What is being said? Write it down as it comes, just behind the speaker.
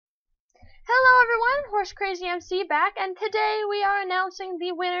HorsecrazyMC back, and today we are announcing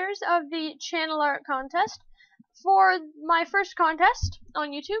the winners of the channel art contest. For my first contest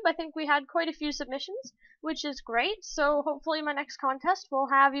on YouTube, I think we had quite a few submissions, which is great, so hopefully my next contest will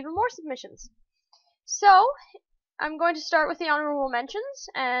have even more submissions. So, I'm going to start with the honorable mentions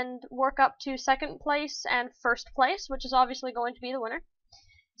and work up to second place and first place, which is obviously going to be the winner.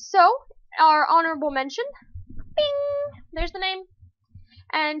 So, our honorable mention, bing, there's the name.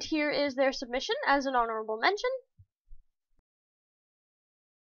 And here is their submission as an honorable mention.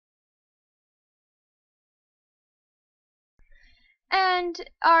 And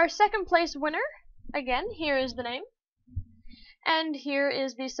our second place winner, again, here is the name. And here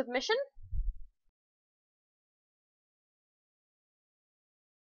is the submission.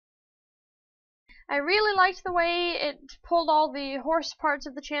 I really liked the way it pulled all the horse parts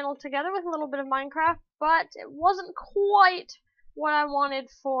of the channel together with a little bit of Minecraft, but it wasn't quite what I wanted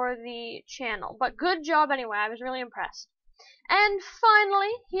for the channel. But good job anyway, I was really impressed. And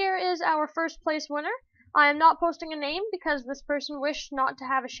finally, here is our first place winner. I am not posting a name because this person wished not to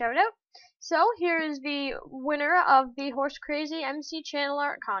have a shout out. So here is the winner of the HorsecrazyMC Channel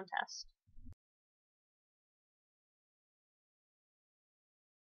Art contest.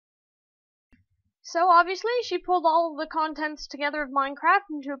 So obviously she pulled all of the contents together of Minecraft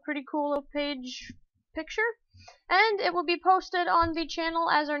into a pretty cool page picture, and it will be posted on the channel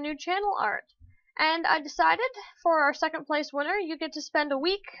as our new channel art. And I decided for our second place winner, you get to spend a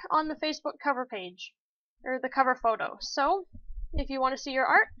week on the Facebook cover page, or the cover photo. So if you want to see your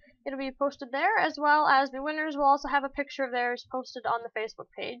art, it'll be posted there, as well as the winners will also have a picture of theirs posted on the Facebook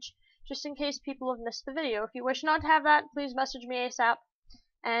page, just in case people have missed the video. If you wish not to have that, please message me ASAP,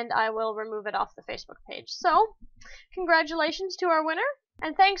 and I will remove it off the Facebook page. So, congratulations to our winner,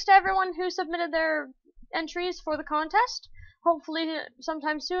 and thanks to everyone who submitted their entries for the contest. Hopefully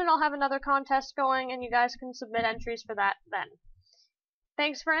sometime soon I'll have another contest going and you guys can submit entries for that then.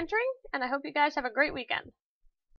 Thanks for entering, and I hope you guys have a great weekend.